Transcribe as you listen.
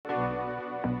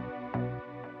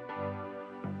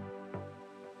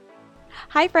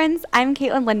Hi friends, I'm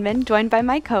Caitlindman, joined by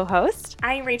my co-host.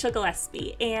 I'm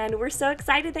Rachgillespie, and we're so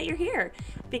excited that you're here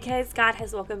because God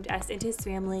has welcomed us into his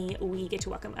family. We get to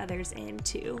welcome others in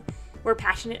too. We're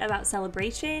passionate about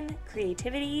celebration,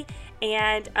 creativity,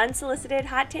 and unsolicited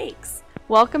hot takes.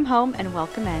 Welcome home and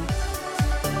welcome in. You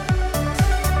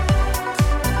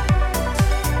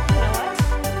know what?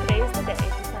 Today is the day.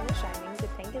 The sun is shining. The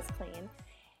tank is clean.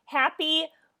 Happy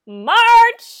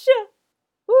March!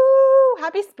 Woo!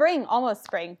 Happy spring, almost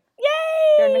spring. Yay!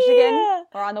 Here in Michigan,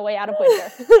 we're on the way out of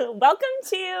winter. Welcome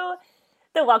to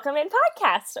the Welcome In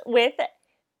podcast with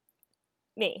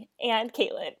me and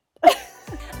Caitlin.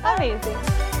 Amazing.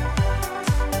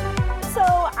 So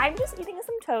I'm just eating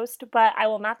some toast, but I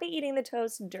will not be eating the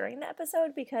toast during the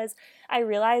episode because I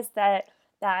realized that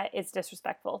it's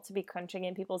disrespectful to be crunching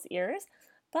in people's ears.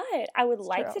 But I would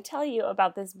like to tell you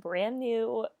about this brand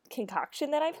new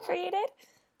concoction that I've created.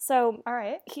 So all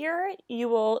right, here you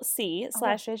will see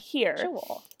 / here.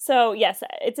 Visual. So yes,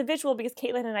 it's a visual because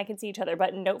Caitlin and I can see each other,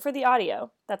 but note for the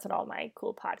audio. That's what all my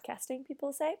cool podcasting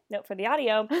people say. Note for the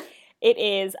audio. It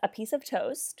is a piece of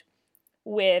toast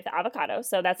with avocado.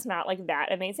 So that's not like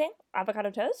that amazing.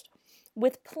 Avocado toast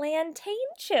with plantain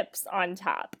chips on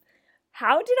top.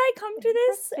 How did I come to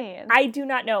this? I do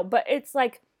not know, but it's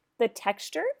like the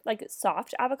texture, like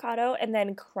soft avocado and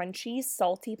then crunchy,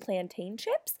 salty plantain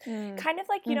chips. Kind of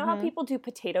like, you know how people do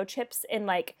potato chips in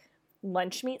like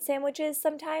lunch meat sandwiches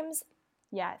sometimes?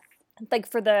 Yes. Like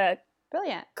for the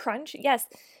brilliant crunch? Yes.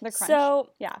 The crunch. So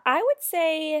yeah. I would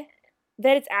say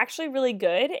that it's actually really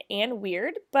good and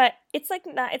weird, but it's like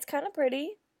not, it's kind of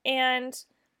pretty and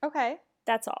okay.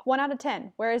 That's all. 1 out of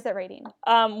 10. Where is it rating?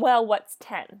 Well, what's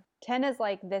 10? 10 is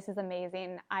like, this is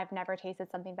amazing. I've never tasted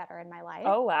something better in my life.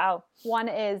 Oh, wow. 1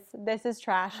 is, this is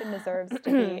trash and deserves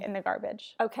to be in the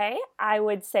garbage. Okay. I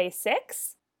would say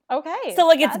 6. Okay. So,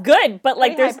 like, it's good, but,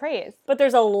 like, there's high praise. But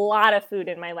there's a lot of food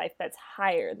in my life that's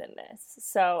higher than this.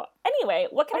 So, anyway,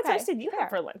 what kind of toast did you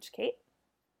have for lunch, Kate?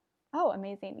 Oh,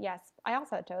 amazing. Yes. I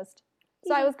also had toast.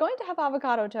 So I was going to have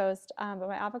avocado toast, but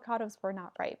my avocados were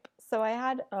not ripe. So I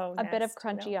had a bit of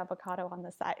crunchy avocado on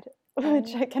the side,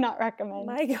 which I cannot recommend.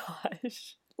 My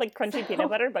gosh. Like crunchy peanut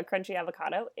butter, but crunchy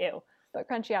avocado? Ew. But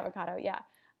crunchy avocado, yeah.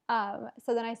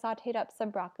 So then I sauteed up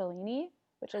some broccolini,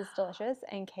 which is delicious,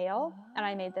 and kale. And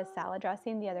I made this salad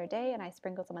dressing the other day, and I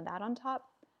sprinkled some of that on top.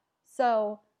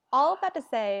 So all of that to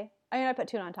say, I put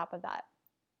tuna on top of that.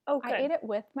 Okay. I ate it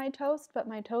with my toast, but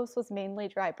my toast was mainly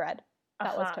dry bread.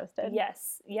 That was toasted.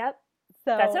 Yes. Yep.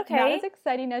 So that's okay. Not as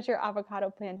exciting as your avocado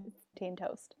plantain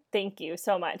toast. Thank you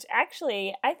so much.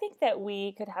 Actually, I think that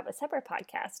we could have a separate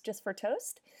podcast just for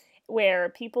toast where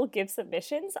people give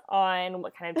submissions on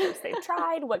what kind of toast they've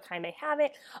tried, what kind they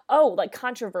haven't. Oh, like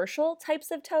controversial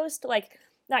types of toast. Like,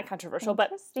 not controversial,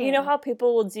 but you know how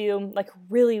people will do like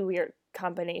really weird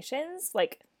combinations?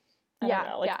 Like, I don't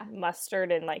know, like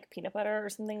mustard and like peanut butter or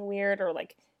something weird, or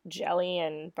like jelly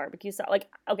and barbecue sauce. Like,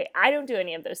 okay, I don't do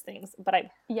any of those things, but I've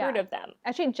heard of them.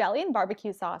 Actually, jelly and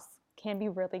barbecue sauce can be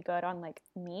really good on like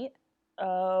meat.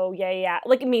 Oh, yeah.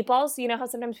 Like meatballs, you know how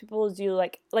sometimes people will do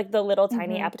like the little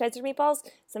tiny appetizer meatballs?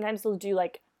 Sometimes they'll do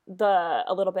like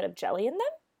a little bit of jelly in them.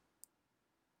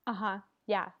 Uh-huh.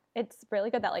 Yeah. It's really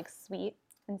good, that like sweet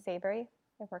and savory.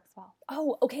 It works well.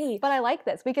 Oh, okay. But I like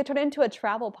this. We could turn it into a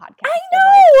travel podcast. I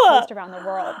know! Of, like, toast around the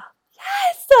world.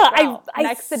 Yes! Wow.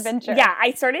 Next adventure. Yeah,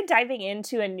 I started diving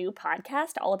into a new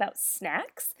podcast all about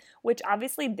snacks, which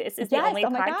obviously this is the only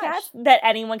podcast that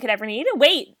anyone could ever need.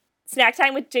 Wait, Snack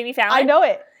Time with Jamie Fallon? I know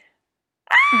it.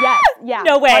 Yes, yeah.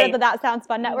 No way. Part of the That Sounds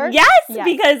Fun network? Yes.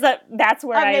 Because that's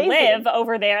where I live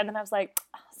over there. And then I was like,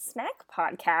 snack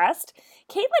podcast?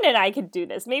 Caitlin and I could do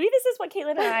this. Maybe this is what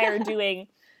Caitlin and I are doing.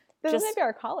 This is maybe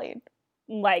our colleague.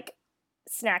 Like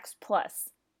snacks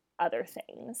plus other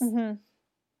things. Mm-hmm.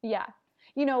 Yeah.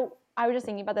 I was just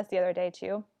thinking about this the other day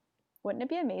too. Wouldn't it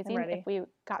be amazing if we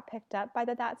got picked up by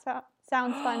the That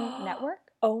Sounds Fun network?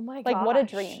 Oh my gosh. Like, what a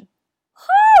dream.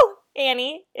 Oh,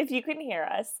 Annie, if you can hear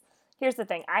us. Here's the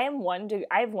thing. I have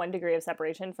 1 degree of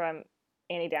separation from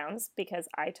Annie Downs because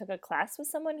I took a class with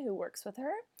someone who works with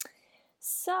her.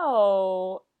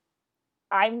 So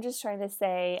I'm just trying to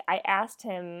say, I asked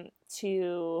him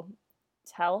to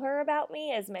tell her about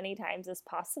me as many times as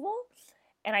possible.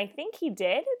 And I think he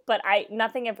did, but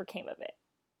nothing ever came of it.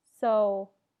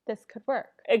 So this could work.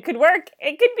 It could work.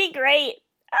 It could be great.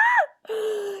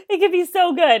 It could be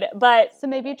so good. But so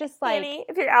maybe just like, Annie,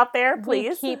 if you're out there,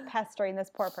 please keep pestering this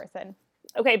poor person.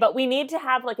 Okay, but we need to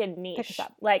have like a niche. Pick us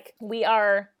up. Like we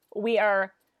are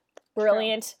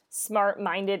brilliant,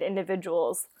 smart-minded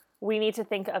individuals. We need to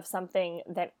think of something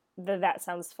that the That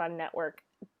Sounds Fun network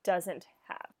doesn't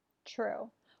have. True.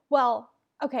 Well,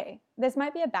 Okay, this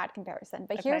might be a bad comparison,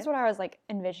 but here's what I was like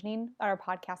envisioning that our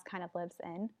podcast kind of lives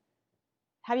in.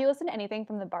 Have you listened to anything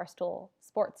from the Barstool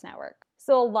Sports Network?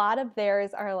 So a lot of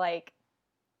theirs are like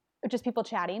just people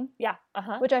chatting. Yeah.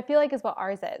 Which I feel like is what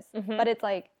ours is. Mm-hmm. But it's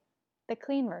like the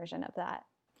clean version of that.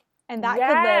 And that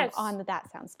could live on the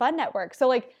That Sounds Fun network. So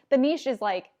like the niche is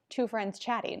like two friends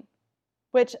chatting,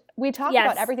 which we talk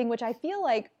about everything, which I feel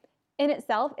like in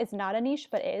itself is not a niche,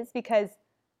 but is because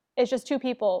it's just two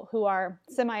people who are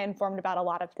semi-informed about a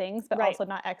lot of things, but also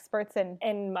not experts in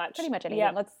pretty much anything.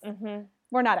 Yep.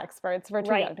 We're not experts. We're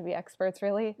too young to be experts,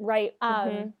 really. Right.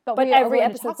 But every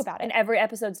episode talk about it. And every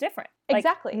episode's different. Like,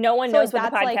 exactly. No one knows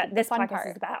what the podcast, like this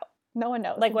podcast is about. No one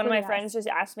knows. Like one of my friends just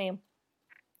asked me,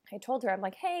 I told her, I'm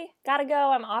like, hey, gotta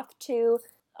go. I'm off to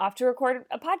record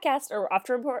a podcast or off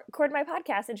to record my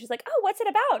podcast. And she's like, oh, what's it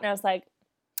about? And I was like,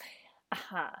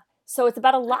 So it's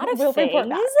about a lot of things.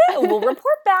 We'll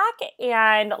report back,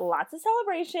 and lots of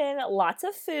celebration, lots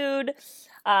of food,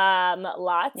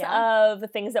 lots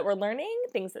of things that we're learning,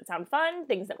 things that sound fun,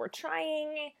 things that we're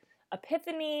trying,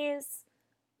 epiphanies,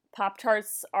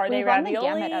 Pop-Tarts, are they ravioli? We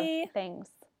run the gamut of things.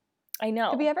 I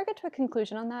know. Did we ever get to a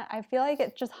conclusion on that? I feel like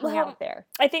it just hung out there.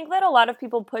 I think that a lot of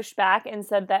people pushed back and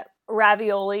said that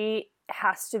ravioli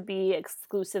has to be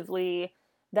exclusively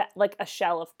that like a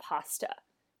shell of pasta,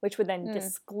 which would then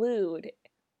exclude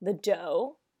the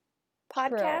dough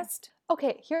podcast. True.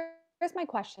 Okay, here's my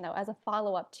question, though, as a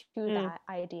follow-up to that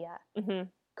idea. Mm-hmm.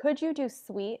 Could you do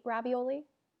sweet ravioli?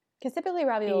 Because typically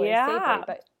ravioli is savory,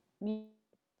 but you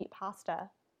eat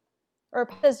pasta. Or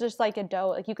pasta is just like a dough.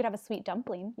 Like you could have a sweet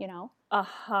dumpling, you know?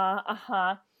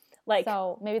 Like,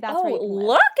 so maybe that's where you can live.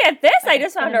 Look at this. Like I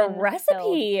just found a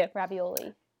recipe.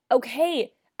 Ravioli.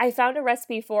 Okay. I found a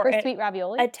recipe for sweet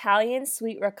ravioli? Italian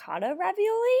sweet ricotta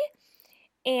ravioli.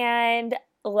 And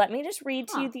let me just read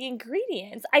to you the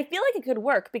ingredients. I feel like it could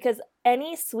work because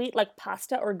any sweet like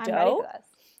pasta or dough, I'm ready for this.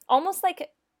 Almost like,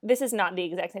 this is not the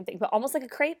exact same thing, but almost like a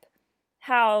crepe.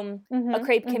 How a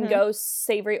crepe can go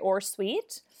savory or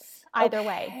sweet. Either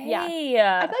way,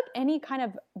 yeah. I feel like any kind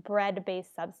of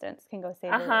bread-based substance can go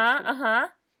savory or sweet.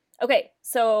 Okay,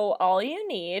 so all you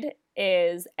need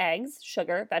is eggs,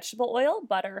 sugar, vegetable oil,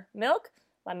 butter, milk,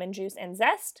 lemon juice and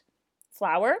zest,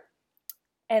 flour,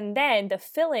 and then the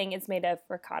filling is made of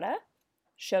ricotta,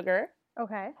 sugar,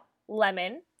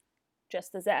 lemon,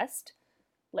 just the zest,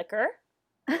 liquor,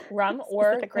 rum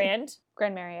or Grand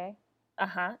Marnier.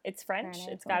 It's French.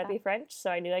 It's got to be French, so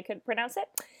I knew I could pronounce it.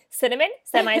 Cinnamon,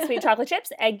 semi-sweet chocolate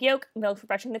chips, egg yolk, milk for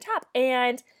brushing the top.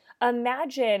 And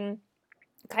imagine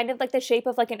kind of like the shape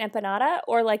of like an empanada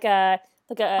or like a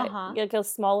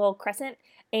small little crescent,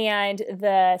 and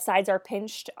the sides are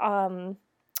pinched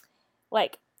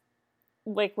like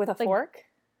with a fork.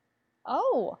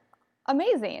 Oh,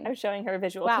 amazing. I'm showing her a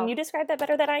visual. Wow. Can you describe that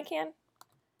better than I can?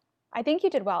 I think you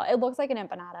did well. It looks like an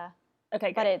empanada.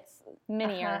 Okay, but it's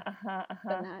minier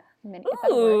than that.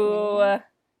 Ooh,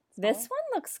 this one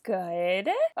looks good.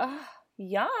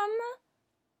 Yum.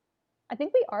 I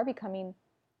think we are becoming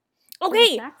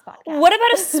snacks podcast. What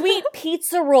about a sweet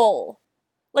pizza roll?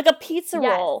 Like a pizza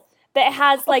roll that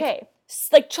has like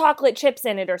chocolate chips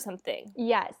in it or something.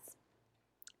 Yes.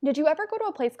 Did you ever go to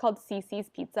a place called CC's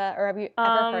Pizza, or have you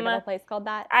ever heard of a place called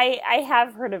that? I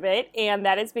have heard of it, and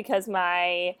that is because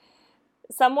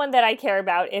someone that I care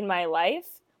about in my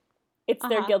life, it's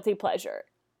their guilty pleasure.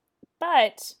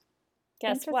 But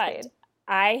guess what?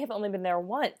 I have only been there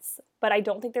once, but I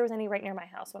don't think there was any right near my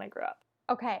house when I grew up.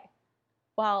 Okay.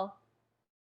 Well,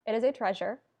 it is a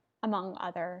treasure among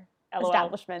other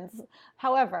establishments.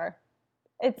 However,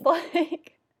 it's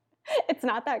like it's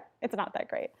not that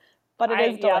great. But it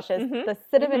is delicious. The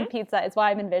cinnamon pizza is what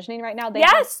I'm envisioning right now. They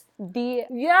have the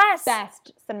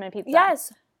best cinnamon pizza.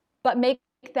 Yes. But make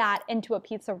that into a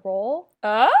pizza roll.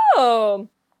 Oh.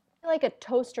 Like a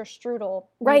toaster strudel.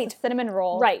 Right. A cinnamon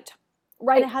roll. Right.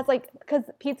 And it has because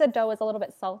pizza dough is a little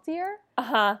bit saltier.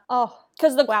 Oh.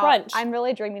 Because the crunch. I'm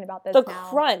really dreaming about this now. The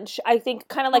crunch, I think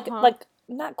kind of like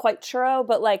not quite churro,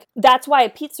 but like that's why a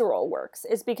pizza roll works,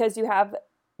 is because you have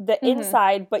the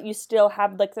inside, but you still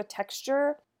have like the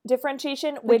texture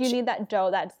differentiation. Which you need that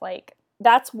dough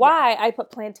that's why I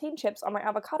put plantain chips on my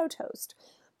avocado toast.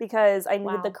 Because I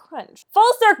needed the crunch.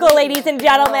 Full circle, ladies and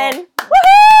gentlemen.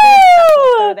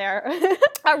 Woohoo! There.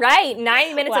 All right,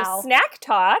 9 minutes of snack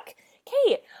talk.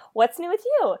 Kate, what's new with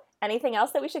you? Anything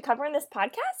else that we should cover in this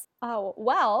podcast? Oh,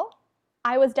 well,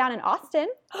 I was down in Austin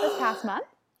this past month.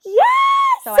 Yes!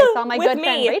 So I saw my good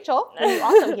friend Rachel, who's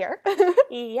also here.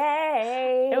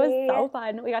 Yay! It was so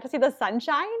fun. We got to see the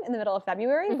sunshine in the middle of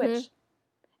February, which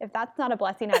If that's not a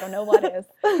blessing, I don't know what is.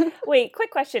 Wait,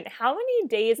 quick question. How many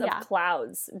days of Yeah.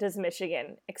 clouds does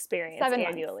Michigan experience 7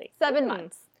 annually? months. 7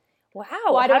 months. Wow.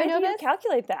 Why do How I know did you this?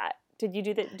 calculate that? Did you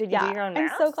do your own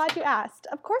math? I'm so glad you asked.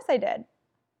 Of course I did.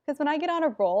 Because when I get on a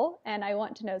roll and I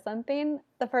want to know something,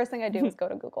 the first thing I do is go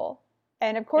to Google.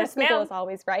 And of course, Yes, Google ma'am. is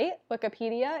always right.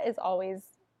 Wikipedia is always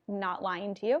not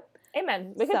lying to you.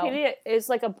 Amen. Wikipedia is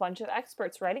like a bunch of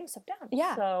experts writing stuff down.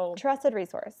 Yeah. So Trusted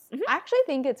resource. Mhm. I actually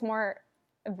think it's more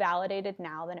validated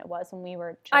now than it was when we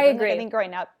were I children. agree. Like, I think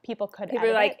growing up, people could People are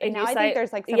edit like, it, but if now you I cite- think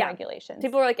there's like some yeah. regulations.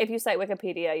 people are like, if you cite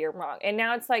Wikipedia, you're wrong. And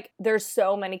now it's like there's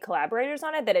so many collaborators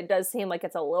on it that it does seem like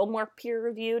it's a little more peer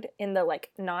reviewed in the like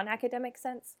non-academic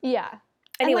sense. Yeah.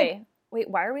 Anyway, wait,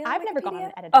 why are we on I've Wikipedia? never gone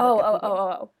and edited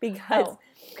Oh, Wikipedia.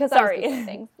 because Sorry. sorry.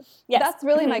 Things. Yes. That's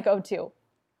really my go-to.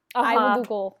 I Uh-huh.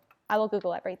 will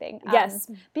Google everything. Yes.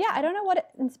 But yeah, I don't know what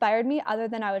inspired me other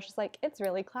than I was just like, it's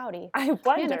really cloudy. I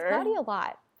wonder. Man, it's cloudy a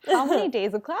lot. How many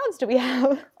days of clouds do we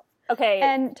have? Okay.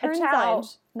 And turns a challenge.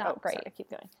 out not great. Sorry, keep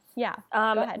going. Yeah.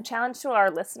 Go ahead. Challenge to our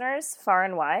listeners far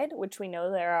and wide, which we know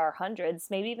there are hundreds,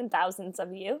 maybe even thousands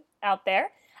of you out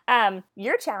there.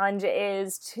 Your challenge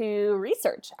is to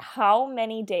research how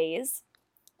many days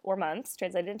or months,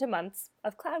 translated into months,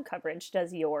 of cloud coverage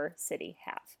does your city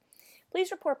have?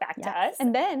 Please report back to us.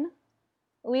 And then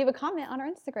leave a comment on our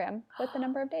Instagram with the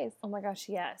number of days Oh my gosh,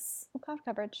 yes. of cloud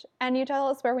coverage. And you tell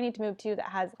us where we need to move to that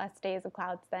has less days of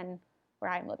clouds than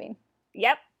where I'm living.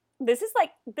 Yep. This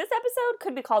episode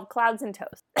could be called Clouds and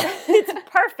Toast. It's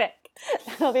perfect.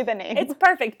 That'll be the name. It's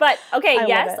perfect. But okay, I love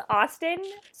yes, it. Austin,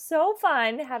 so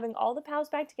fun having all the pals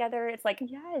back together. It's like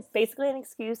yes. basically an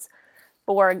excuse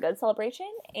for a good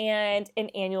celebration and an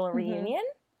annual reunion.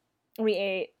 We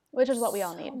ate Which is what we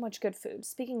all need. so much good food.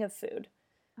 Speaking of food,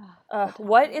 Oh,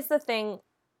 what is the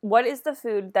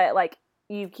food that like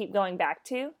you keep going back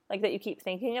to, like that you keep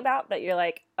thinking about, that you're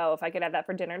like, oh, if I could have that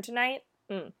for dinner tonight,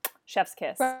 chef's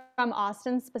kiss. From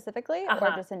Austin specifically, or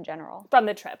just in general? From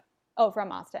the trip. Oh,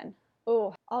 from Austin.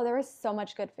 Oh, there was so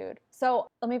much good food. So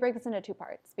let me break this into 2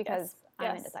 parts because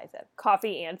I'm indecisive.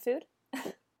 Coffee and food?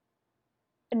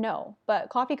 No, but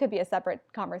coffee could be a separate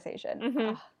conversation.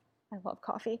 Mhm. Oh, I love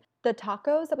coffee. The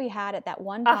tacos that we had at that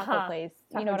one taco place,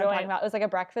 you know what I'm talking about? It was like a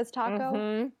breakfast taco.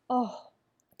 Mm-hmm. Oh,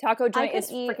 Taco joint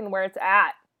is freaking where it's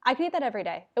at. I could eat that every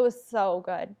day. It was so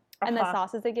good. And the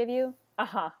sauces they give you,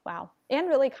 wow. And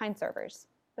really kind servers.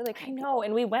 Really kind I know,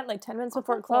 and we went like 10 minutes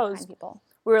before it people. closed. Kind people.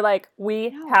 We were like, we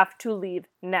have to leave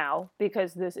now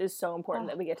because this is so important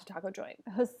that we get to taco joint.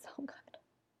 It was so good.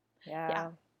 Yeah.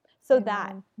 So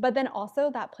that, but then also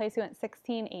that place we went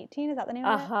 1618, is that the name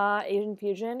of it? Asian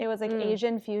fusion. It was like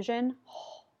Asian fusion.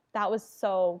 Oh, that was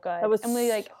so good. That was and we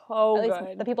like so at least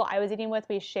good. the people I was eating with,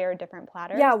 we shared different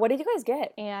platters. Yeah, what did you guys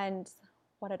get? And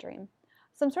what a dream.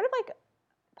 Some sort of like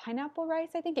pineapple rice,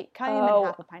 I think. It came in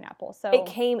half a pineapple. So it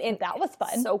came in. That was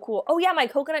fun. So cool. Oh yeah, my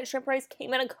coconut shrimp rice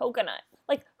came in a coconut.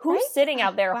 Like who's sitting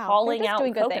out there hauling out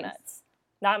coconuts?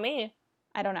 Not me.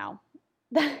 I don't know.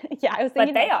 Yeah, I was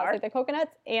thinking they about are. like the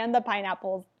coconuts and the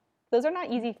pineapples. Those are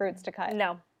not easy fruits to cut.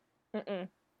 No. And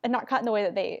not cut in the way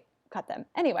that they cut them.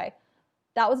 Anyway,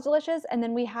 that was delicious. And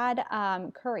then we had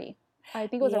curry. I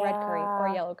think it was a red curry or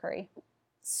a yellow curry.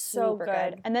 So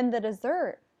good. And then the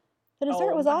dessert. The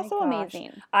dessert was also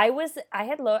amazing. I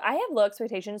have low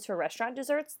expectations for restaurant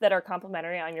desserts that are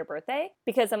complimentary on your birthday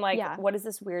because I'm like, what is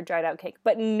this weird dried out cake?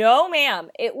 But no, ma'am.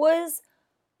 It was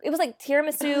like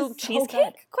tiramisu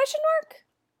cheesecake? Question mark?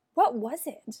 What was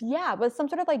it? Yeah, with some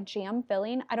sort of like jam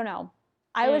filling. I don't know.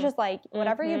 I was just like,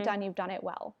 whatever you've done it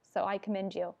well. So I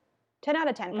commend you. 10 out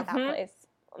of 10 for that place.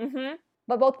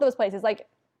 But both of those places, like,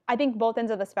 I think both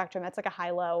ends of the spectrum, it's like a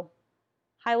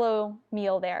high-low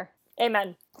meal there.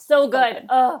 Amen. So good.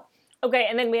 Okay,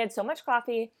 and then we had so much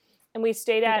coffee, and we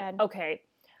stayed at,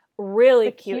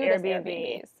 really cute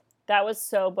Airbnbs. That was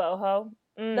so boho.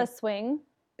 The swing.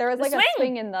 There was like a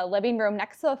swing in the living room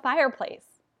next to a fireplace.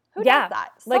 Who does that?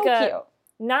 So cute.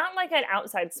 Not like an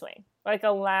outside swing, like a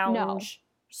lounge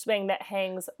swing that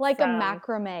hangs like a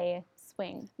macrame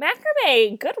swing.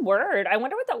 Macrame, good word. I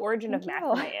wonder what the origin of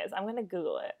macrame is. I'm going to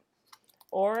Google it.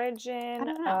 Origin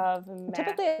of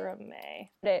macrame.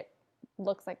 It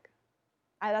looks like,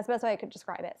 that's the best way I could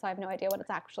describe it, so I have no idea what it's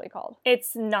actually called.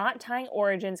 Its knot tying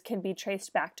origins can be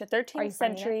traced back to 13th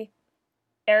century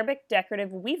Arabic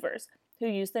decorative weavers who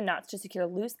used the knots to secure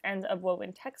loose ends of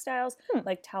woven textiles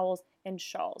like towels and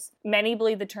shawls. Many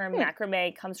believe the term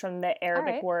macrame comes from the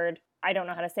Arabic word, I don't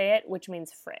know how to say it, which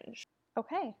means fringe.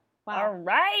 Okay. Wow. All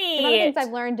right. Some of the things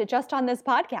I've learned just on this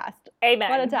podcast. Amen.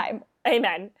 What a time.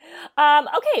 Amen.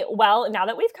 Okay, well, now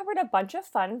that we've covered a bunch of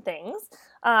fun things,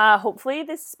 hopefully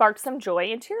this sparked some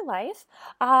joy into your life.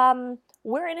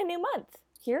 We're in a new month.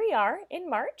 Here we are in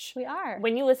March. We are.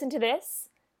 When you listen to this,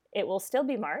 it will still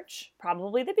be March,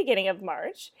 probably the beginning of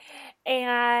March.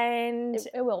 And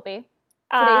it will be.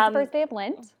 Today's the first day of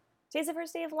Lent. Today's the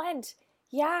first day of Lent.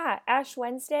 Yeah, Ash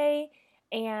Wednesday.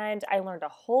 And I learned a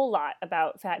whole lot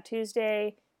about Fat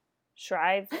Tuesday,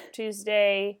 Shrive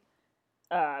Tuesday,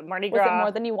 Mardi Gras. Was it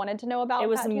more than you wanted to know about? It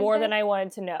was more than I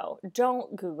wanted to know.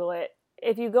 Don't Google it.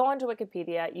 If you go onto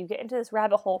Wikipedia, you get into this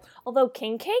rabbit hole. Although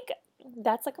king cake,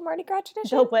 that's like a Mardi Gras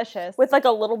tradition. Delicious. With like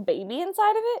a little baby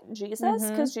inside of it, Jesus,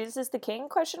 because Jesus is the king,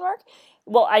 question mark.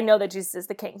 Well, I know that Jesus is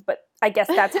the king, but I guess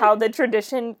that's how the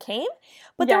tradition came.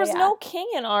 But there was no king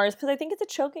in ours because I think it's a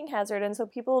choking hazard, and so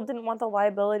people didn't want the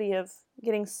liability of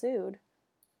getting sued.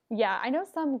 Yeah, I know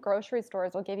some grocery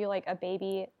stores will give you like a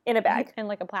baby in a bag. In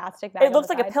like a plastic bag. It looks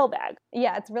like a pill bag.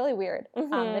 Yeah, it's really weird.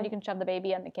 Then you can shove the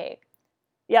baby in the cake.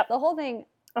 Yep. The whole thing.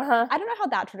 I don't know how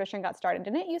that tradition got started.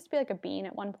 Didn't it used to be like a bean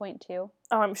at one point too?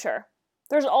 Oh, I'm sure.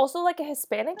 There's also like a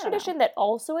Hispanic tradition that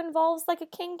also involves like a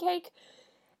king cake.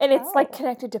 And it's like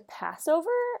connected to Passover,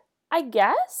 I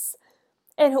guess.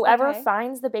 And whoever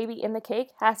finds the baby in the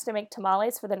cake has to make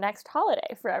tamales for the next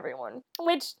holiday for everyone.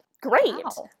 Which... Great.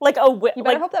 Wow. Like you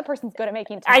better hope that person's good at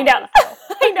making tamales. I know.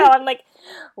 I know. I'm like,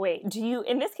 wait,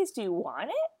 in this case, do you want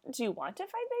it? Do you want to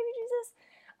find baby Jesus?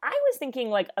 I was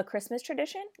thinking like a Christmas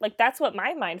tradition. Like that's what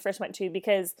my mind first went to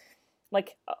because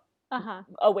like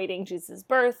awaiting Jesus'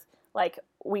 birth, like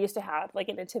we used to have like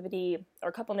a nativity or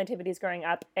a couple nativities growing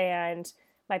up, and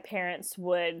my parents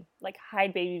would like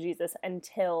hide baby Jesus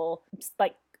until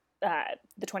like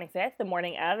the 25th, the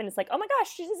morning of, and it's like, oh my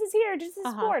gosh, Jesus is here. Jesus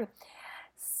is born.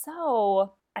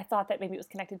 So I thought that maybe it was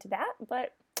connected to that,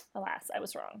 but alas, I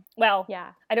was wrong. Well, yeah,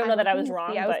 I don't know that I was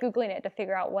wrong. I was Googling it to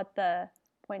figure out what the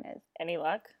point is. Any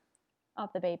luck? Of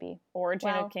the baby. Origin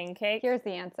of king cake? Here's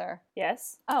the answer.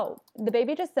 Yes? Oh, the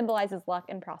baby just symbolizes luck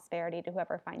and prosperity to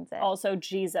whoever finds it. Also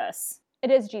Jesus.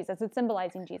 It is Jesus. It's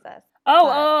symbolizing Jesus.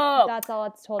 Oh! That's all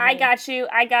it's told me. I got you.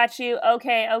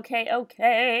 Okay.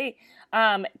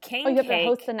 King cake. You have to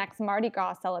host the next Mardi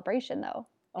Gras celebration, though.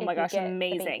 Oh my gosh,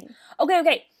 amazing.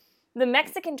 Okay. The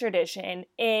Mexican tradition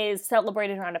is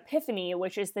celebrated around Epiphany,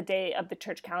 which is the day of the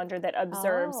church calendar that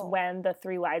observes when the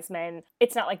three wise men,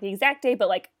 it's not like the exact day, but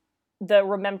like the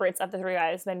remembrance of the three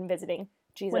wise men visiting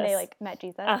Jesus. When they like met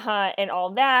Jesus. And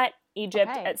all that,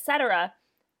 Egypt, etc.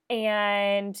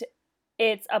 And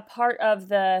it's a part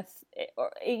of it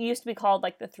used to be called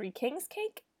like the Three Kings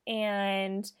cake,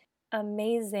 and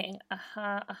amazing.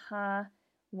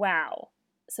 Wow.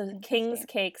 So King's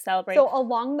cake celebrates. So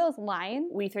along those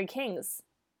lines, we three kings.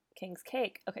 King's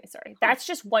cake. Okay, sorry. That's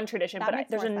just one tradition, but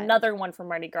there's another one for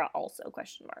Mardi Gras also,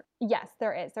 question mark. Yes,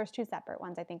 there is. There's two separate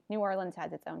ones. I think New Orleans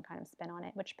has its own kind of spin on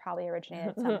it, which probably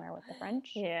originated somewhere with the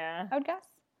French. Yeah. I would guess.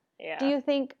 Yeah. Do you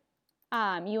think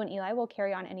you and Eli will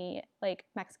carry on any like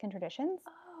Mexican traditions?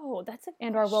 Oh, that's a question.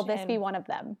 And or will this be one of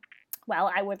them? Well,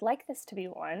 I would like this to be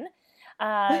one.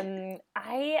 I'll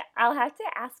have to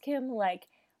ask him like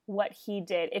what he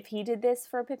did, if he did this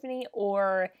for Epiphany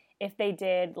or if they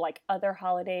did like other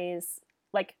holidays.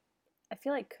 Like I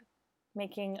feel like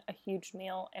making a huge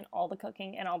meal and all the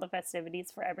cooking and all the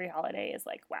festivities for every holiday is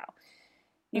like, wow,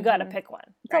 you got to pick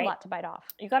one. It's a lot to bite off.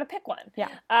 You got to pick one. Yeah.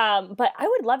 But I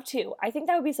would love to. I think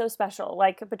that would be so special.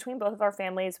 Like between both of our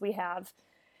families, we have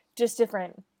just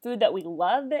different food that we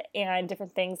love and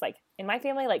different things. Like in my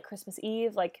family, like Christmas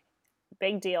Eve, like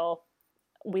big deal.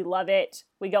 We love it.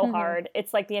 We go hard.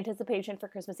 It's like the anticipation for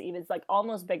Christmas Eve is like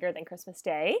almost bigger than Christmas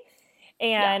Day.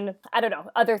 And I don't know,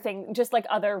 other things, just like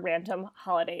other random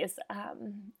holidays.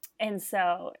 And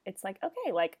so it's like,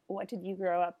 okay, like what did you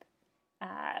grow up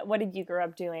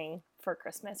doing for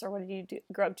Christmas, or what did you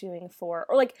grow up doing for,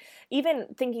 or like even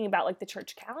thinking about like the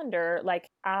church calendar, like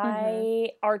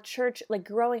our church, like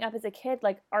growing up as a kid,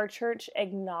 like our church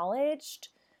acknowledged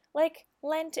like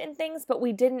Lent and things, but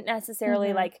we didn't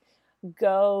necessarily like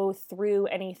go through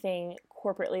anything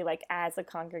corporately like as a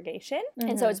congregation.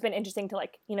 And so it's been interesting to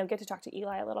like, get to talk to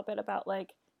Eli a little bit about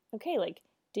like, okay, like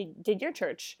did your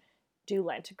church do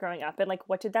Lent growing up, and like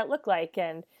what did that look like,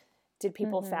 and did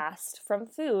people fast from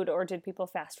food, or did people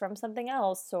fast from something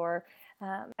else, or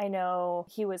I know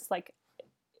he was like,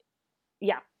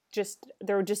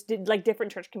 like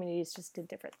different church communities just did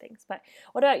different things. But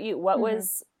what about you?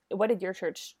 What did your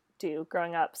church do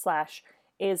growing up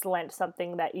 / is Lent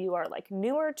something that you are like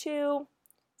newer to,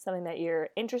 something that you're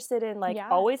interested in, like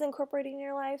always incorporating in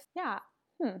your life? Yeah.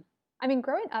 I mean,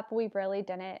 growing up, we really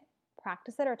didn't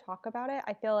practice it or talk about it.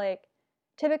 I feel like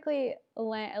typically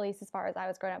Lent, at least as far as I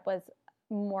was growing up, was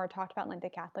more talked about in like the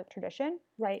Catholic tradition.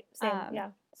 Right. Same. Yeah.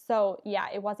 So yeah,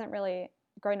 it wasn't really,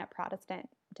 growing up Protestant,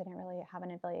 didn't really have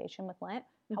an affiliation with Lent.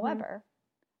 However,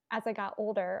 as I got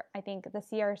older, I think the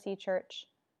CRC church,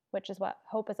 which is what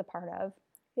Hope is a part of,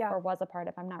 or was a part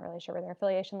of, I'm not really sure where their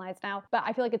affiliation lies now, but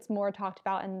I feel like it's more talked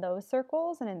about in those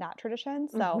circles and in that tradition.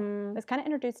 So I was kind of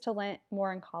introduced to Lent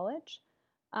more in college.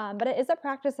 But it is a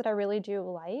practice that I really do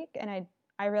like, and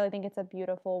I really think it's a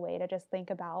beautiful way to just think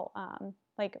about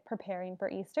like preparing for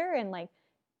Easter and like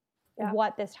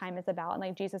what this time is about, and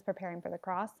like Jesus preparing for the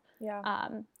cross.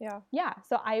 Yeah.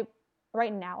 So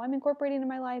right now I'm incorporating in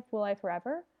my life. Will I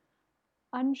forever?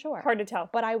 Unsure. Hard to tell.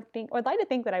 But I'd like to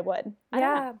think that I would. I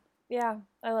don't know. Yeah.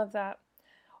 I love that.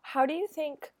 How do you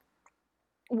think,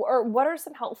 or what are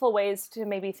some helpful ways to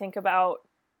maybe think about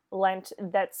Lent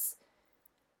that's,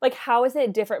 like, how is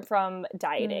it different from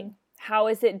dieting? How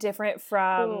is it different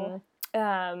from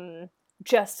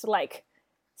just like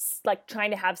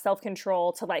trying to have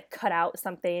self-control to like cut out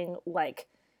something like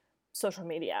social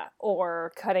media,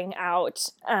 or cutting out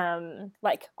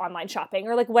like online shopping,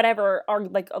 or like whatever, or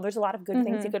like, oh, there's a lot of good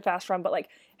things you could fast from, but like,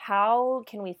 how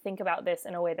can we think about this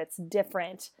in a way that's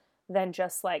different than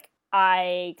just like,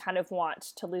 I kind of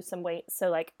want to lose some weight, so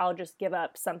like I'll just give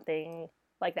up something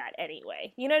like that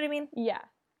anyway. You know what I mean? Yeah.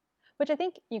 Which I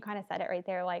think you kind of said it right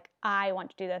there. Like, I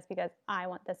want to do this because I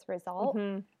want this result.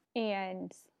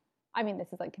 And I mean, this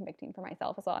is like convicting for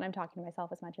myself as well, and I'm talking to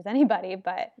myself as much as anybody,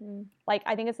 but like,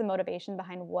 I think it's the motivation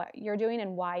behind what you're doing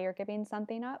and why you're giving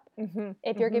something up.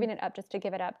 If you're giving it up just to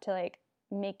give it up to like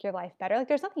make your life better, like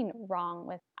there's nothing wrong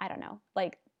with, I don't know,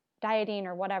 like dieting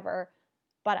or whatever,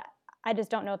 but I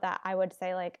just don't know that I would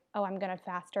say like, oh, I'm going to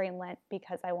fast during Lent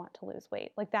because I want to lose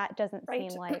weight. Like, that doesn't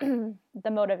seem like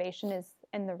the motivation is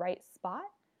in the right spot.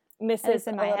 Misses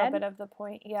in a my little head. bit of the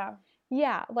point.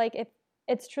 Yeah, like if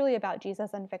it's truly about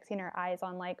Jesus and fixing our eyes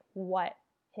on like what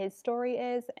his story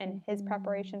is and his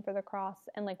preparation for the cross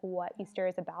and like what Easter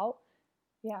is about.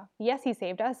 Yes, he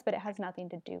saved us, but it has nothing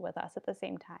to do with us at the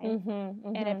same time.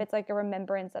 And if it's like a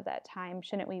remembrance of that time,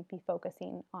 shouldn't we be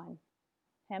focusing on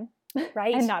him?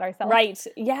 Right. And not ourselves. Right.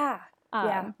 Yeah.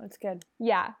 That's good.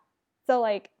 Yeah. So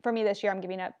like for me this year, I'm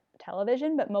giving up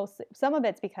television, but some of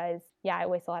it's because I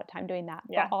waste a lot of time doing that.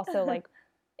 But also like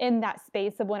in that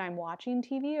space of when I'm watching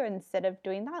TV, or instead of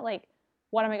doing that, like,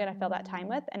 what am I going to fill that time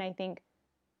with? And I think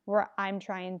where I'm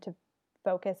trying to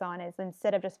focus on is,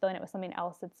 instead of just filling it with something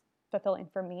else that's fulfilling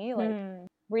for me, like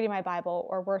reading my Bible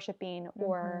or worshiping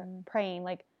or praying,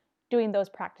 like doing those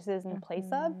practices in place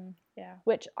of,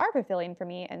 which are fulfilling for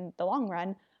me in the long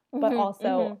run, but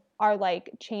also are like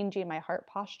changing my heart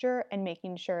posture and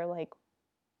making sure like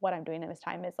what I'm doing in this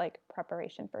time is like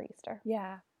preparation for Easter.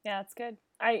 Yeah, that's good.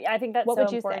 I think that's what so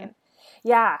would you important. Say?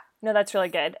 Yeah, no, that's really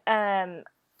good. I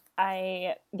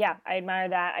admire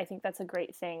that. I think that's a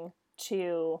great thing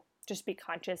to just be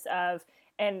conscious of,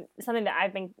 and something that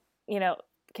I've been,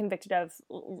 convicted of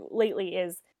lately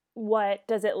is, what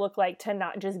does it look like to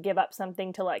not just give up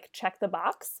something to like check the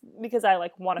box because I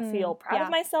like want to feel proud of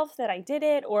myself that I did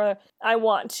it, or I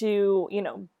want to,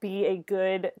 be a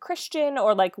good Christian,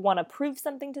 or like want to prove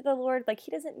something to the Lord. Like,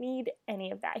 he doesn't need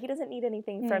any of that. He doesn't need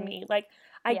anything from me. Like,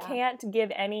 I can't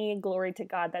give any glory to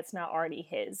God that's not already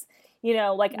his.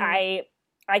 Like I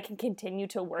can continue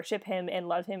to worship him and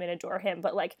love him and adore him,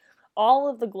 but like all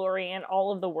of the glory and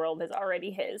all of the world is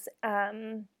already his.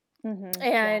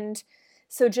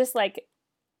 So just like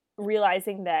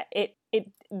realizing that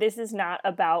this is not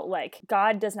about like,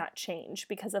 God does not change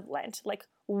because of Lent. Like,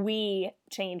 we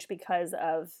change because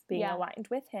of being aligned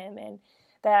with him, and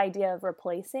that idea of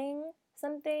replacing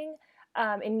something.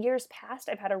 In years past,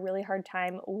 I've had a really hard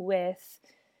time with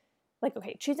like,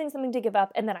 okay, choosing something to give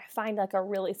up, and then I find like a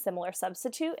really similar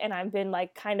substitute, and I've been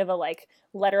like kind of a like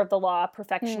letter of the law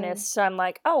perfectionist. So I'm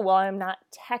like, oh, well, I'm not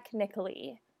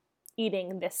technically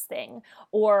eating this thing.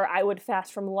 Or I would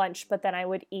fast from lunch, but then I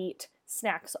would eat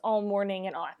snacks all morning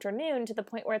and all afternoon, to the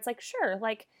point where it's like, sure,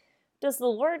 like, does the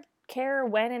Lord care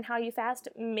when and how you fast?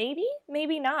 Maybe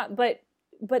not. But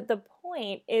the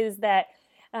point is that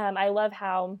I love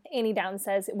how Annie Downs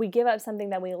says, we give up something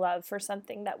that we love for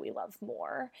something that we love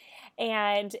more.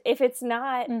 And if it's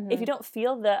not, if you don't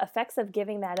feel the effects of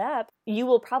giving that up, you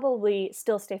will probably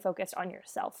still stay focused on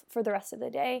yourself for the rest of the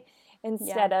day,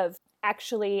 instead of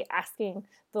actually asking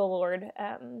the Lord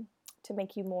to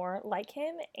make you more like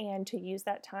him, and to use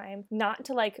that time not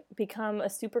to like become a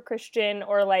super Christian,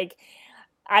 or like,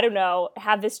 I don't know,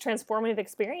 have this transformative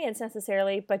experience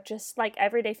necessarily, but just like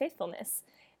everyday faithfulness,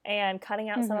 and cutting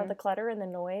out some of the clutter and the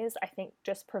noise, I think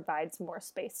just provides more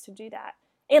space to do that.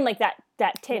 And like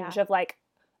that tinge of like,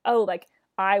 oh, like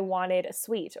I wanted a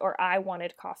sweet, or I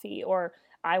wanted coffee, or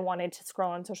I wanted to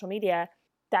scroll on social media,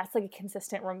 that's like a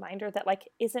consistent reminder that like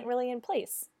isn't really in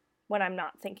place when I'm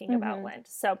not thinking about Lent.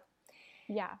 So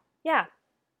yeah, yeah.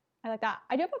 I like that.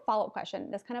 I do have a follow-up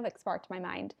question. This kind of like sparked my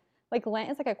mind. Like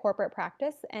Lent is like a corporate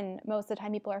practice, and most of the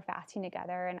time people are fasting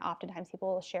together, and oftentimes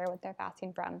people will share what they're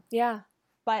fasting from. Yeah.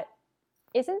 But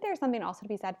isn't there something also to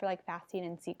be said for like fasting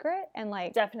in secret and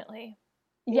like Definitely.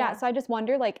 yeah, so I just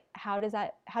wonder like how do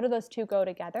those two go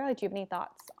together? Like do you have any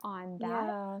thoughts on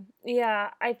that? Yeah,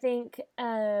 I think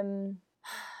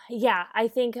yeah, I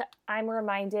think I'm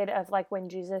reminded of like when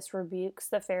Jesus rebukes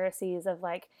the Pharisees of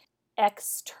like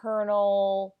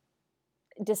external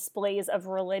displays of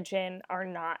religion are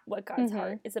not what God's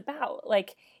heart is about.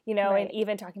 Like, you know, and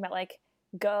even talking about like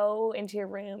go into your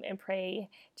room and pray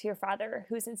to your Father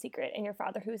who's in secret, and your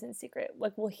Father who's in secret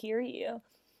like will hear you.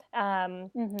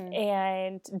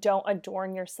 And don't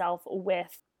adorn yourself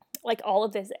with like all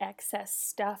of this excess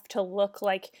stuff to look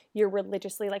like you're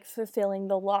religiously like fulfilling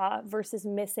the law versus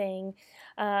missing.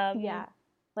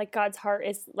 Like God's heart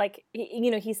is like,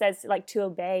 you know, he says like to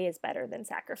obey is better than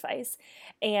sacrifice.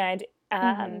 And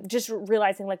just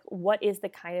realizing like what is the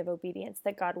kind of obedience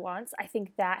that God wants. I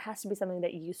think that has to be something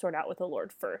that you sort out with the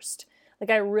Lord first. Like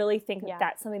I really think that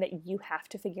that's something that you have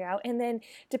to figure out. And then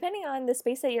depending on the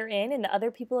space that you're in and the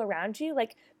other people around you,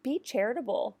 like be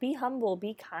charitable, be humble,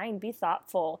 be kind, be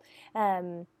thoughtful.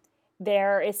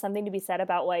 There is something to be said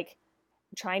about like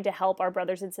trying to help our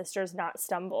brothers and sisters not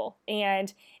stumble.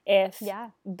 And if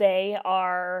they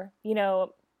are,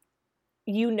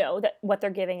 you know that what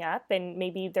they're giving up, and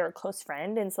maybe they're a close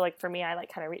friend. And so like for me, I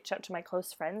like kind of reach out to my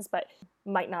close friends, but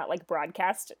might not like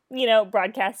broadcast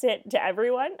it to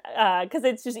everyone. Cause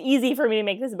it's just easy for me to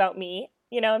make this about me,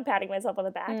 and patting myself on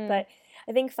the back. But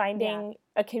I think finding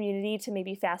a community to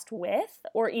maybe fast with,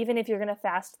 or even if you're going to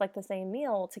fast like the same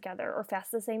meal together or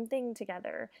fast the same thing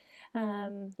together.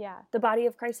 The body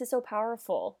of Christ is so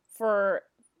powerful for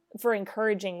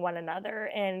encouraging one another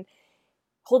and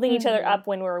holding each other up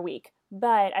when we're weak.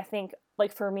 But I think,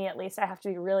 like, for me at least, I have to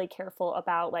be really careful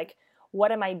about, like,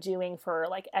 what am I doing for,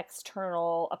 like,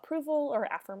 external approval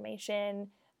or affirmation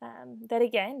that,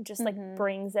 again, just, like,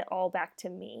 brings it all back to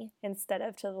me instead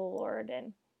of to the Lord.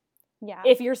 And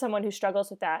if you're someone who struggles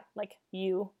with that, like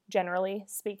you, generally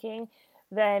speaking,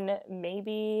 then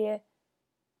maybe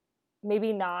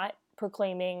not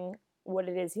proclaiming what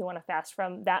it is you want to fast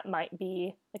from, that might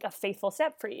be, like, a faithful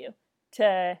step for you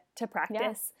to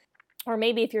practice. Or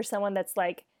maybe if you're someone that's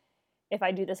like, if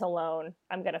I do this alone,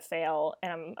 I'm going to fail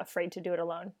and I'm afraid to do it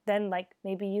alone, then like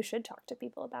maybe you should talk to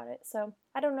people about it. So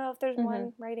I don't know if there's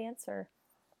one right answer.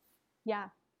 Yeah.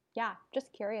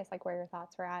 Just curious, like where your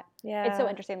thoughts were at. Yeah. It's so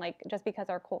interesting, like just because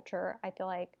our culture, I feel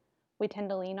like we tend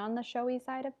to lean on the showy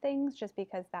side of things just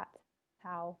because that's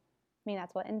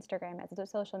what Instagram is. It's what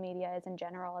social media is in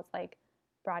general. It's like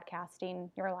broadcasting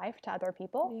your life to other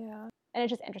people. Yeah. And it's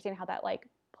just interesting how that like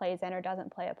plays in or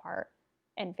doesn't play a part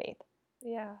in faith.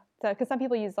 Yeah. So, because some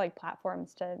people use like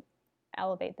platforms to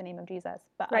elevate the name of Jesus,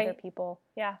 but other people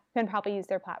can probably use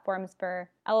their platforms for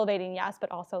elevating, yes,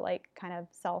 but also like kind of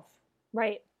self.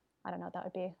 Right. I don't know what that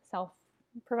would be. Self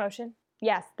promotion.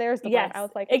 Yes, there's the word. I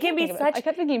was like, it can be such. I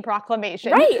kept thinking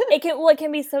proclamation. Right. It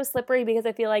can be so slippery because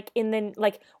I feel like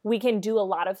we can do a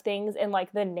lot of things in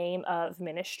like the name of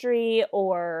ministry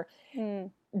or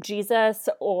Jesus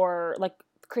or like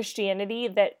Christianity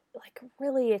that like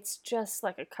really it's just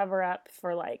like a cover up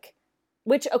for like,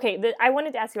 which I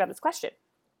wanted to ask you about this question,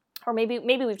 or maybe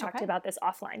we've talked about this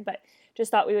offline, but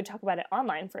just thought we would talk about it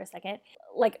online for a second.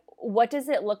 Like, what does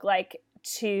it look like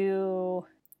to?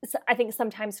 I think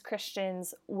sometimes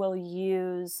Christians will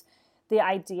use the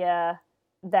idea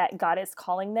that God is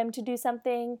calling them to do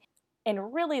something,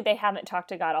 and really they haven't talked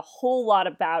to God a whole lot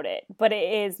about it, but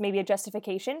it is maybe a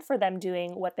justification for them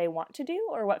doing what they want to do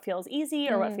or what feels easy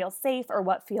or what feels safe or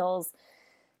what feels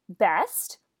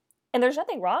best. And there's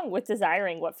nothing wrong with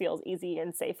desiring what feels easy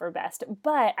and safe or best,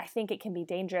 but I think it can be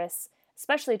dangerous,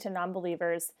 especially to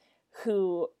non-believers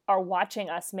who are watching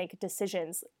us make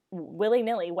decisions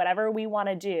willy-nilly, whatever we want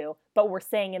to do, but we're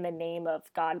saying in the name of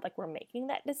God, like we're making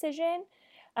that decision.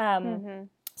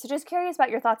 So just curious about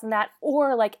your thoughts on that.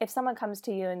 Or like if someone comes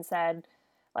to you and said,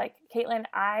 like, Caitlin,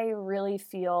 I really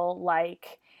feel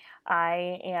like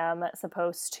I am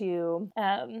supposed to,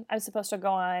 I'm supposed to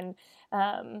go on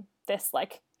this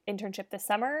like internship this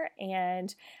summer,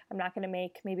 and I'm not going to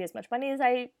make maybe as much money as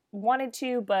I wanted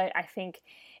to, but I think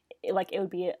it would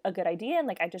be a good idea, and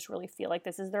like I just really feel like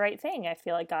this is the right thing. I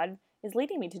feel like God is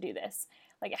leading me to do this.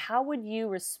 Like, how would you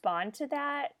respond to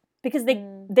that? Because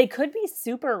they could be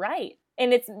super right,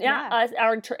 And it's not Yeah.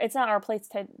 it's not our place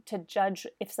to judge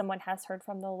if someone has heard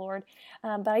from the Lord.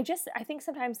 But I think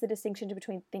sometimes the distinction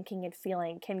between thinking and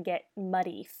feeling can get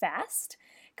muddy fast,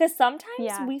 because sometimes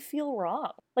Yeah. we feel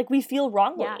wrong. Like, we feel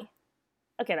wrongly. Yeah.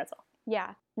 Okay, that's all.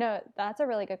 Yeah. No, that's a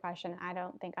really good question. I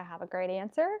don't think I have a great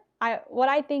answer. What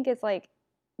I think is like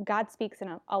God speaks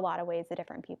in a lot of ways to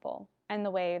different people, and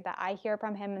the way that I hear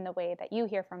from him and the way that you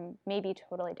hear from may be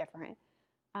totally different.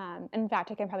 In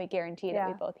fact, I can probably guarantee that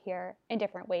we Yeah. both hear in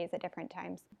different ways at different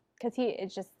times, because he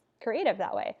is just creative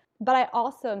that way. But I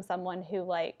also am someone who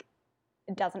like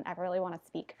doesn't ever really want to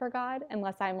speak for God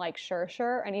unless I'm like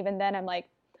sure. And even then I'm like,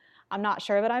 I'm not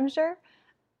sure that I'm sure.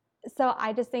 So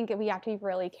I just think we have to be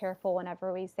really careful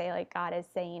whenever we say like God is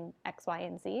saying X, Y,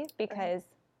 and Z, because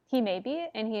he may be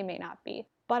and he may not be.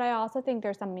 But I also think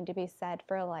there's something to be said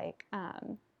for like,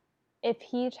 if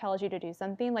he tells you to do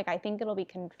something, like I think it'll be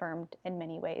confirmed in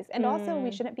many ways. And also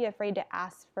we shouldn't be afraid to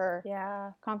ask for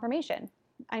confirmation.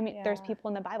 I mean, there's people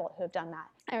in the Bible who have done that.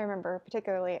 I remember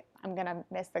particularly, I'm going to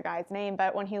miss the guy's name,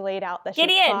 but when he laid out the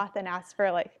sheep's cloth and asked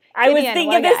for like, I was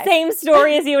thinking the same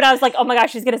story as you, and I was like, oh my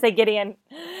gosh, she's going to say Gideon.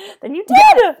 Then you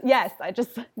did! Yes, I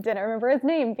just didn't remember his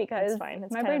name because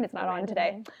my brain is not on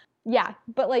today. Name. Yeah,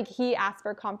 but like he asked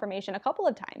for confirmation a couple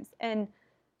of times, and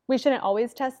we shouldn't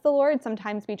always test the Lord.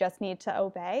 Sometimes we just need to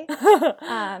obey.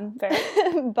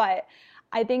 But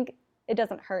I think it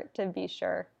doesn't hurt to be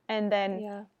sure. And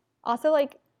then also,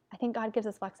 like, I think God gives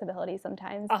us flexibility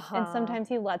sometimes. And sometimes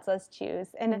he lets us choose.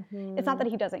 And it's not that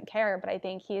he doesn't care, but I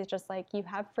think he's just like, you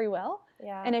have free will.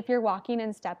 Yeah. And if you're walking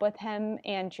in step with him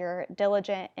and you're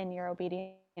diligent in your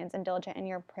obedience and diligent in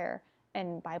your prayer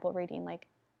and Bible reading, like,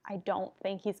 I don't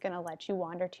think he's going to let you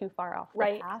wander too far off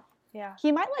the path. Yeah.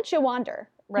 He might let you wander.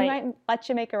 Right. He might let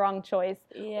you make a wrong choice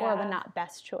or the not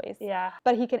best choice. Yeah.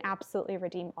 But he can absolutely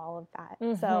redeem all of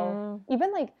that. So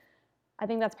even like, I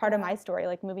think that's part of my story,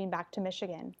 like moving back to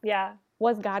Michigan. Yeah.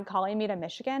 Was God calling me to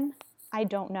Michigan? I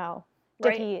don't know.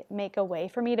 Did he make a way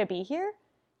for me to be here?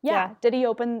 Yeah. Did he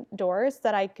open doors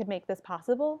that I could make this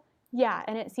possible? Yeah.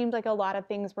 And it seemed like a lot of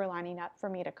things were lining up for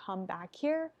me to come back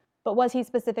here. But was he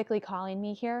specifically calling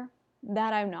me here?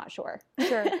 That I'm not sure.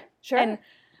 Sure. And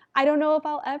I don't know if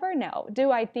I'll ever know. Do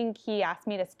I think he asked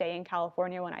me to stay in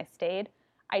California when I stayed?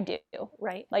 I do.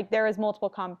 Right. Like there was multiple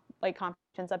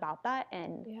conversations about that,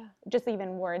 and just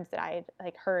even words that I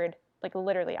like heard, like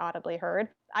literally audibly heard.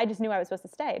 I just knew I was supposed to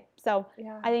stay. So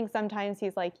I think sometimes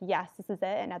he's like, yes, this is it,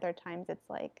 and other times it's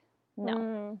like,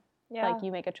 no. Like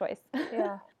you make a choice.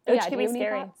 Yeah. Which can be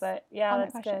scary, but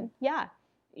that's good. Yeah.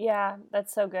 Yeah,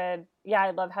 that's so good. Yeah,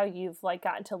 I love how you've like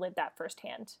gotten to live that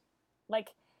firsthand. Like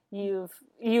you've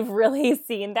really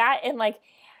seen that, and like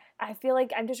I feel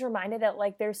like I'm just reminded that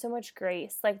like there's so much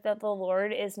grace, like that the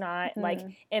Lord is not like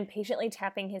impatiently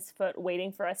tapping his foot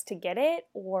waiting for us to get it,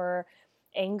 or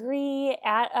angry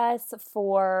at us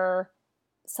for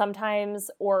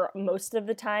sometimes or most of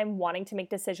the time wanting to make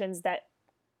decisions that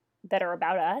are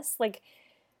about us. Like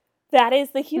that is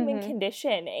the human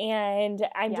condition, and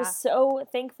I'm just so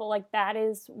thankful. Like that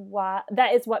is what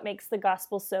makes the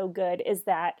gospel so good, is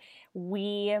that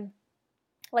we,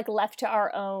 like, left to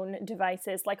our own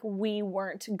devices, like we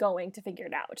weren't going to figure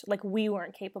it out. Like we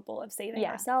weren't capable of saving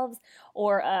ourselves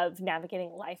or of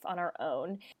navigating life on our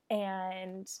own.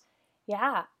 And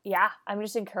I'm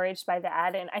just encouraged by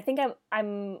that, and I think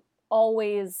I'm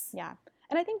always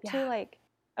and I think too, like.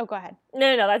 Oh, go ahead.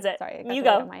 No, that's it. Sorry, I you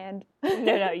got go. On my end.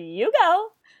 No, you go.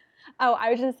 Oh,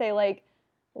 I was just say like,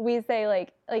 we say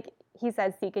like he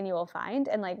says, seek and you will find,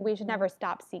 and like we should never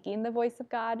stop seeking the voice of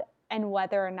God, and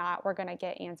whether or not we're gonna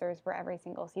get answers for every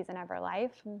single season of our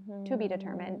life, to be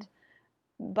determined.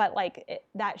 But like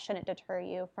that shouldn't deter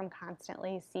you from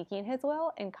constantly seeking his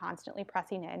will and constantly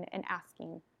pressing in and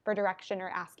asking for direction or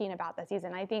asking about the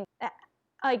season. I think that,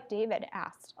 like David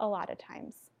asked a lot of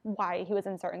times why he was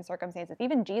in certain circumstances.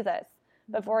 Even Jesus,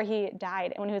 before he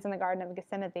died, when he was in the Garden of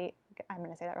Gethsemane, I'm going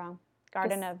to say that wrong.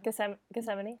 Garden of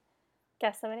Gethsemane.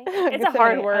 It's a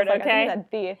hard word, okay? I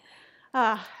think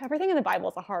everything in the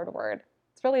Bible is a hard word.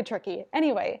 It's really tricky.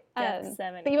 Anyway, but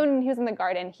even when he was in the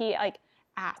garden, he like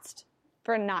asked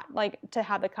for not like to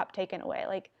have the cup taken away,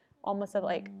 like almost of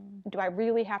like, do I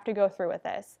really have to go through with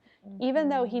this? Even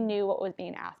though he knew what was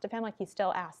being asked of him, like he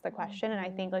still asked the question. And I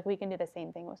think like we can do the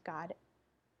same thing with God.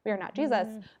 We are not Jesus,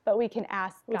 but we can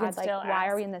ask God, like, why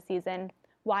are we in this season?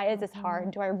 Why is this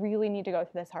hard? Do I really need to go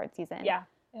through this hard season? Yeah,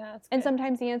 that's good. And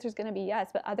sometimes the answer is going to be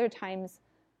yes, but other times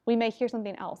we may hear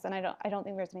something else. And I don't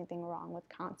think there's anything wrong with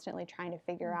constantly trying to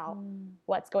figure out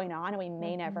what's going on, and we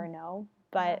may never know.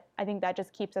 But I think that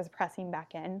just keeps us pressing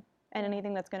back in. And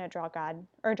anything that's going to draw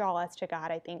us to God,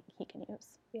 I think he can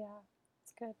use. Yeah,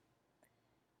 it's good.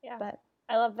 Yeah. But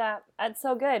I love that. That's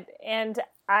so good. And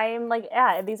I'm like,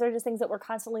 yeah, these are just things that we're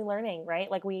constantly learning, right?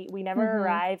 Like we never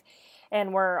arrive,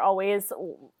 and we're always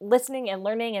listening and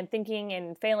learning and thinking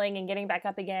and failing and getting back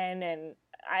up again. And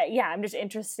I'm just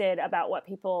interested about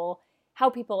how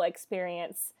people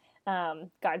experience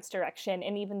God's direction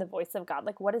and even the voice of God.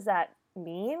 Like, what does that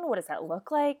mean? What does that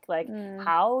look like? Like,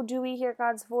 how do we hear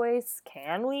God's voice?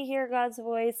 Can we hear God's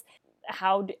voice?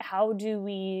 How do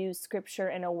we use Scripture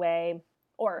in a way,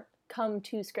 or come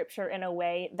to Scripture in a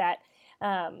way that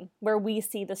where we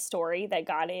see the story that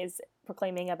God is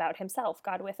proclaiming about himself,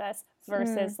 God with us,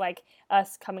 versus like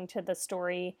us coming to the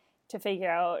story to figure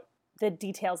out the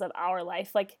details of our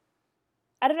life. Like,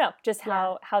 I don't know, just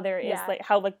how there is like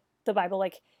how like the Bible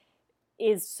like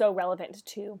is so relevant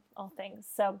to all things.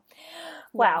 So,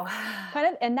 wow. Kind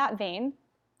of in that vein,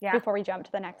 before we jump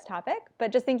to the next topic,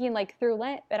 but just thinking like through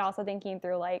Lent, but also thinking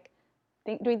through like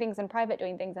doing things in private,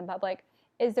 doing things in public.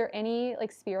 Is there any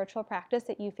like spiritual practice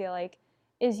that you feel like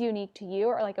is unique to you,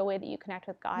 or like a way that you connect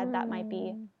with God that might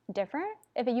be different?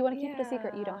 If you want to keep it a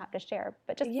secret, you don't have to share,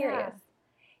 but just curious.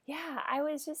 Yeah, I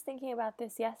was just thinking about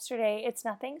this yesterday. It's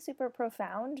nothing super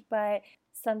profound, but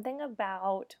something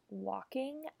about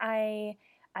walking. I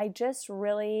just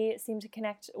really seem to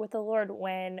connect with the Lord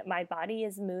when my body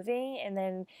is moving, and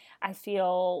then I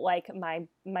feel like my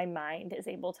mind is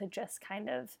able to just kind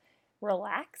of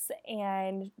relax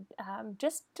and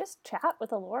just chat with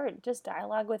the Lord, just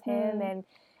dialogue with him. And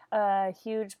a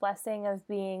huge blessing of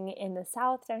being in the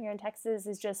South down here in Texas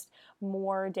is just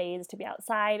more days to be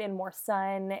outside and more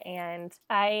sun. And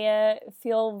I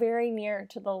feel very near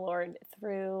to the Lord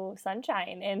through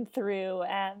sunshine and through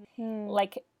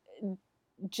like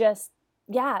just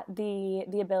the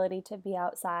ability to be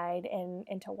outside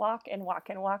and to walk and walk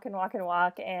and walk and walk and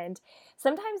walk. And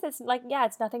sometimes it's like,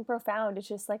 it's nothing profound. It's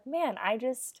just like, man, I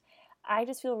just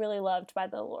feel really loved by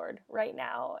the Lord right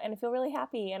now, and I feel really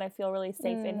happy, and I feel really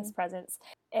safe in his presence.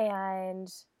 And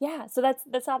so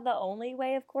that's not the only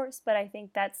way, of course, but I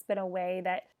think that's been a way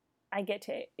that I get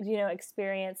to,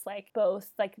 experience like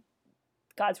both like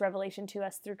God's revelation to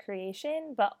us through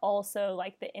creation, but also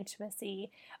like the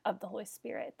intimacy of the Holy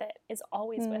Spirit that is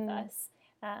always with us.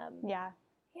 I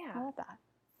love that.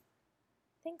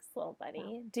 Thanks, little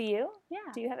buddy. Do you?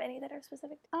 Yeah. Do you have any that are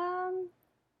specific?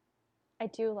 I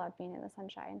do love being in the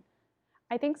sunshine.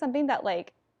 I think something that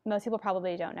like most people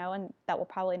probably don't know, and that will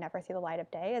probably never see the light of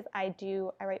day, is I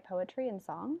write poetry and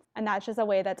songs, and that's just a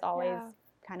way that's always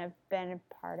kind of been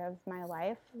part of my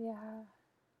life.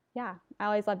 Yeah, I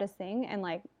always love to sing, and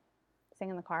like sing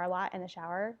in the car a lot, in the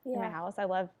shower, in my house.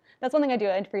 That's one thing I do.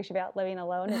 I appreciate about living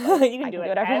alone. Is like, you can do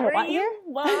whatever I want you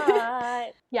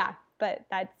want. Yeah, but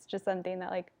that's just something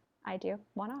that like I do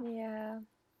one off. Yeah,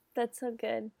 that's so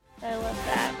good. I love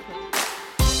that.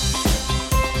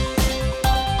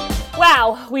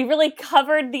 Wow, we really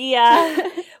covered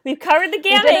we've covered the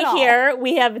gamut here.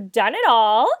 We have done it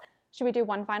all. Should we do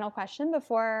one final question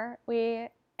before we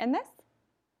end this?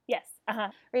 Yes.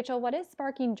 Rachel, what is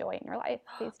sparking joy in your life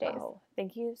these days? Oh,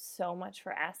 thank you so much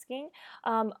for asking.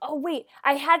 Wait,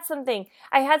 I had something.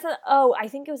 I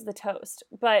think it was the toast,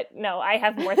 but no, I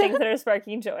have more things that are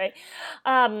sparking joy.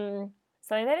 Something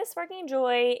that is sparking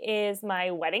joy is my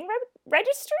wedding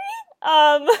registry.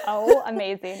 Oh,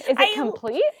 amazing. Is it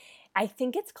complete? I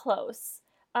think it's close.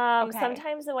 Okay.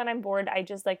 Sometimes when I'm bored, I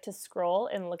just like to scroll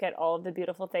and look at all of the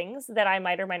beautiful things that I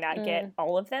might or might not get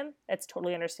all of them. That's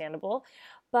totally understandable.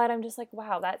 But I'm just like,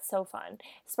 wow, that's so fun.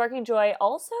 Sparking joy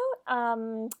also,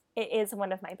 it is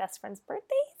one of my best friend's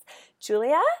birthdays,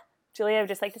 Julia. Julia, I would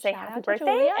just like to say happy birthday,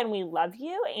 Julia. And we love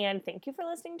you, and thank you for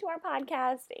listening to our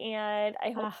podcast, and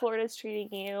I hope Florida's treating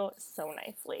you so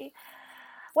nicely.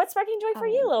 What's sparking joy for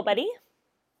you, little buddy?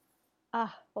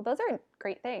 Well, those are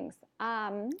great things.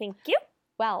 Thank you.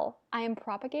 Well, I am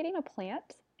propagating a plant,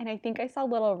 and I think I saw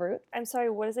little roots. I'm sorry,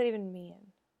 what does that even mean?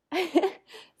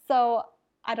 So,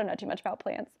 I don't know too much about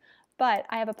plants, but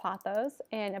I have a pothos,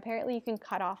 and apparently you can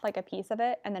cut off like a piece of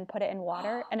it and then put it in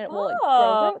water, and it will like,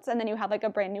 grow roots, and then you have like a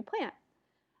brand new plant.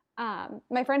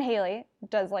 My friend Haley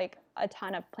does like a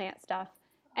ton of plant stuff.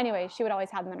 Anyway, she would always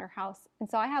have them in her house, and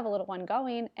so I have a little one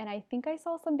going, and I think I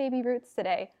saw some baby roots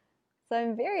today. So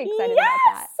I'm very excited about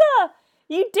that. Yes!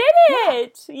 You did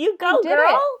it! Yeah, you go,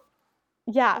 girl!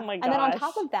 It. Yeah. Oh my gosh. And then on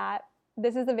top of that,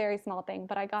 this is a very small thing,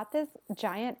 but I got this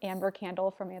giant amber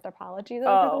candle from Anthropology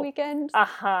over the weekend.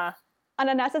 An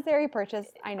unnecessary purchase,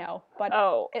 I know, but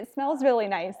it smells really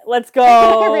nice. Let's go!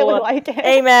 I really like it.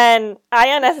 Amen. I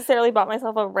unnecessarily bought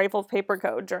myself a Rifles paper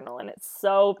coat journal, and it's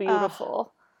so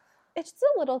beautiful. It's the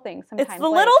little things sometimes. It's the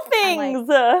little things!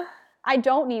 I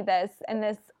don't need this, and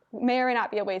this may or may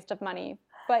not be a waste of money,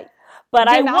 but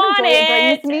I amount of want joy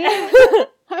it. brings me,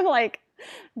 I'm like,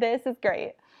 this is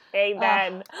great.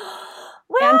 Amen.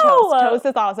 Wow. And toast. Toast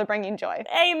is also bringing joy.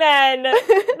 Amen.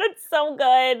 That's so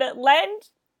good. Lent,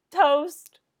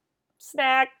 toast,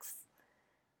 snacks.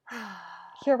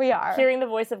 Here we are. Hearing the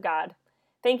voice of God.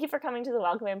 Thank you for coming to the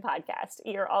Welcome In podcast.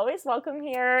 You're always welcome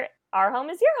here. Our home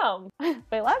is your home.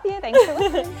 We love you. Thanks for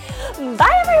listening.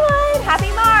 Bye, everyone.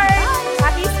 Happy March.